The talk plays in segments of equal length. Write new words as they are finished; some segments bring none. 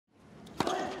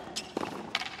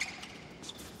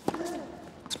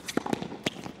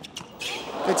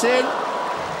It's in.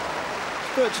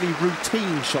 Virtually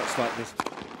routine shots like this.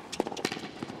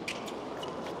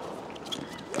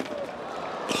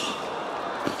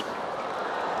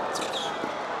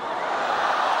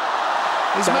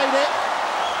 He's made it.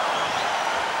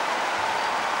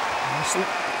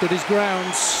 Stood his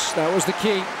grounds. That was the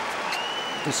key.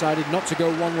 Decided not to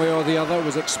go one way or the other.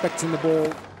 Was expecting the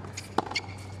ball.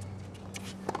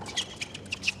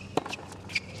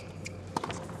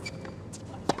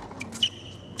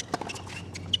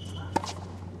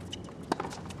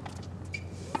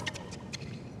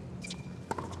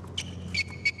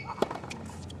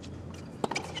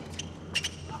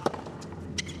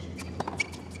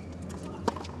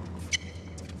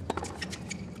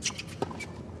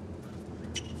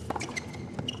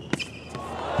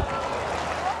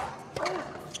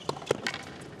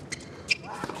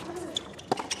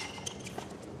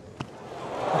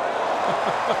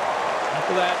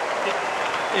 That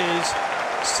is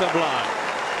sublime.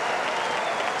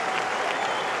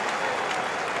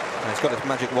 He's got his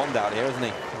magic wand out here, hasn't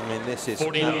he? I mean, this is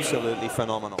absolutely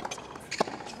phenomenal.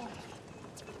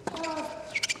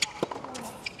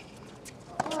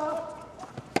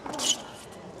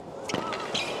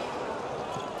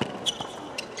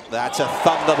 That's a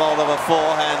thunderbolt of a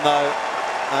forehand, though,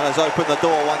 and has opened the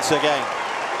door once again.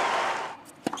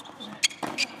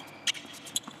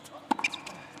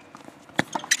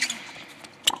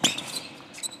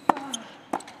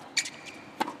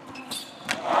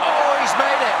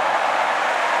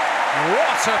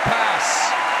 What a pass!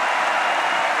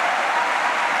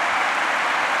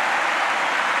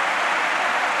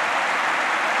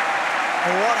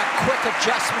 What a quick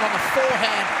adjustment on the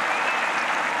forehand.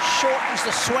 Shortens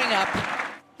the swing up.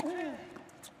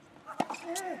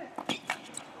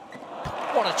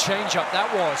 What a change-up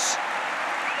that was.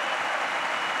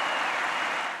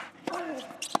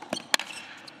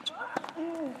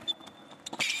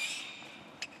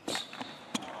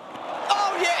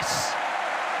 Oh, yes!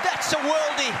 That's a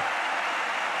worldie.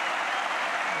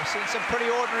 We've seen some pretty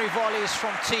ordinary volleys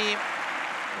from Thiem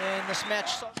in this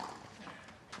match.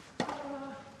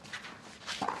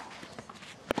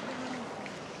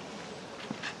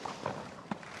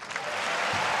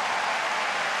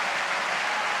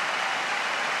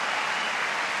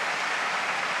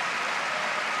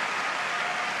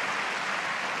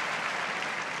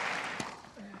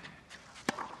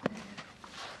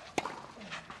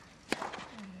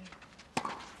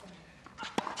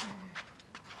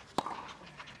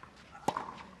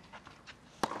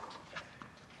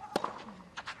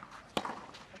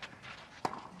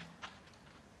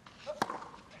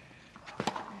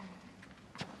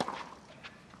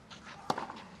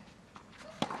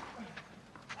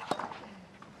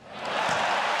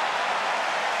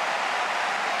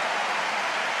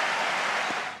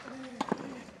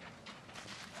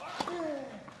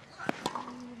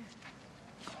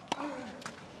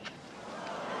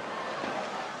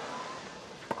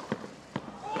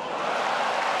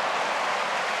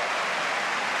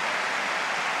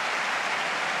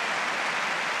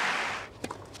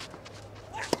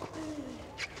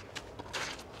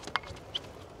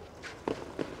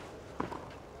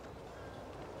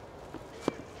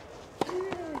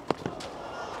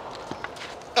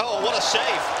 Oh, what a save.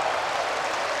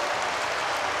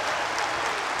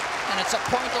 And it's a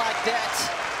point like that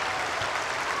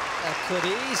that could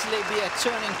easily be a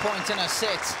turning point in a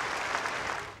set.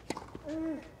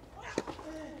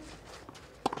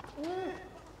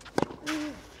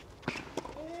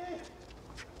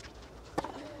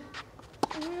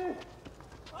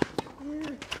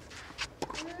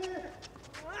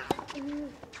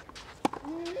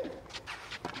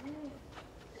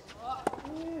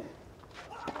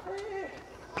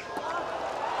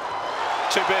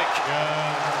 Too big.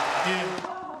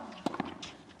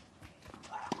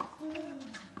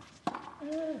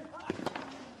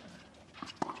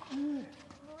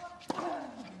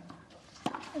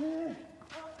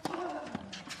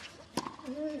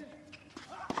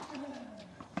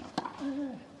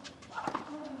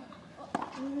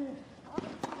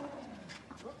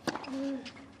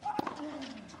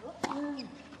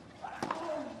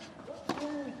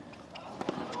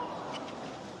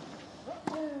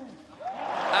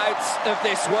 Out of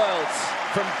this world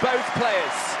from both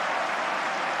players.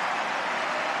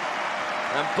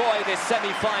 And boy, this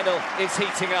semi-final is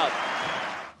heating up.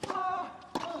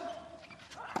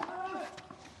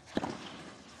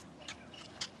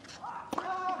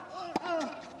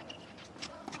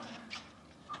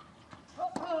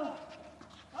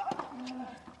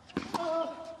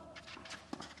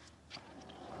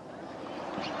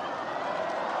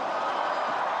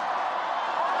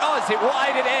 Oh, is it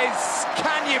wide? It is.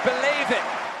 Can you believe it?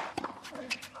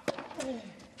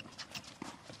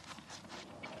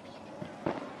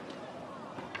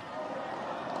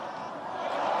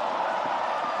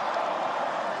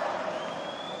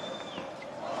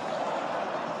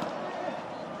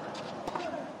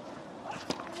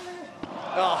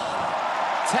 Oh,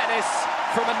 tennis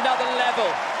from another level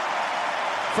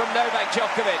from Novak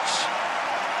Djokovic.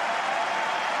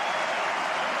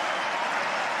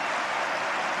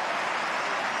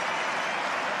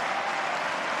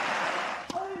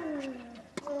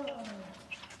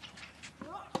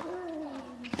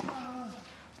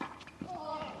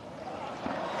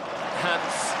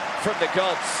 Hands from the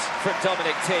gods from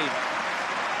Dominic Thiem.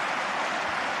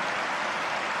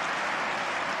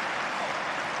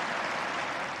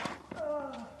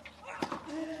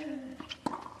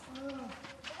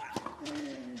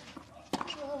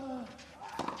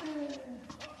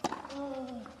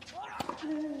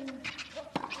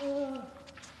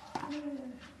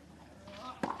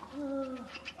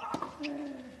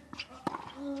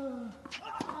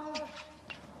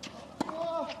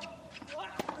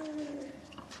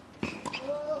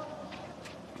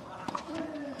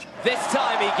 This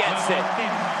time he gets it.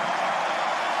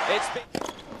 It's been...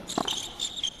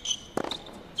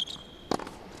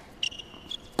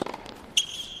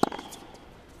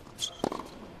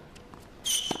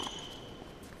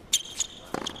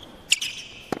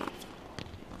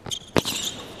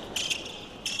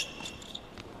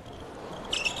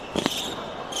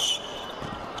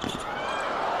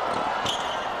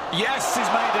 Yes, he's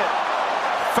made it.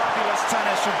 Fabulous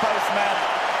tennis from both men.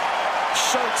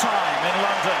 Showtime in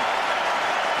London.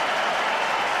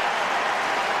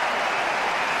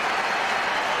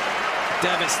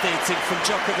 Devastating from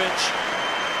Djokovic.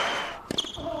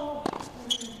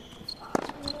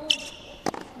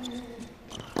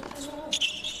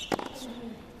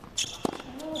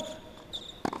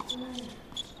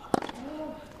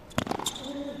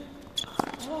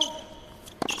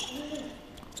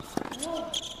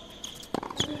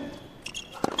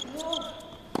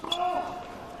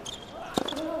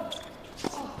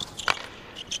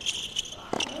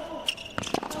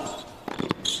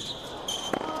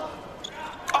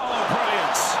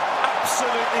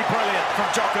 Brilliant from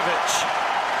Djokovic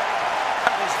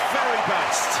at his very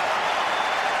best.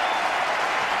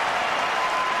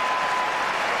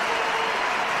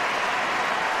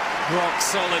 Rock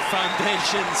solid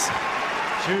foundations.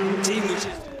 Team which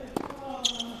is...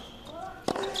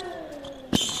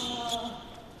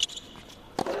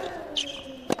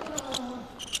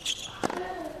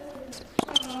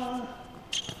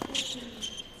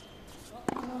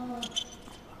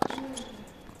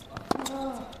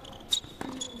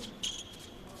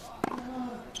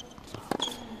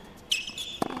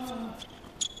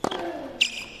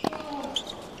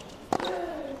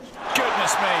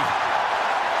 Goodness me,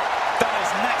 that is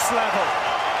next level.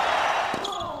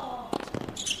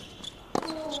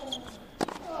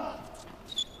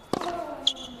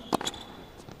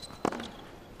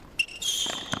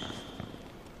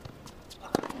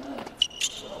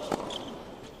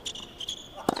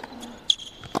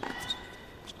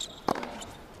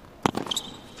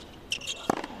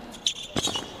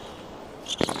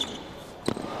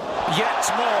 Yet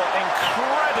more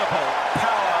incredible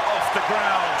power off the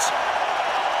ground.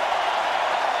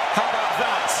 How about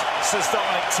that, says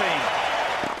Dominic Thiem.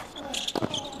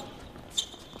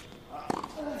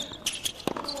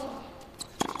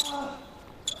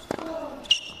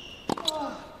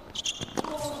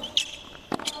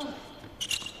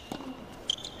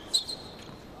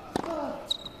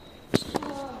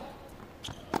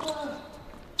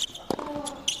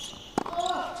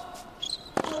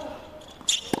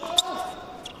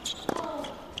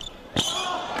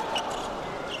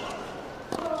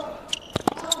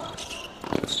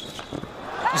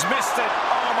 He's missed it.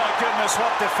 Oh my goodness,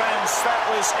 what defense. That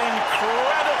was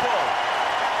incredible.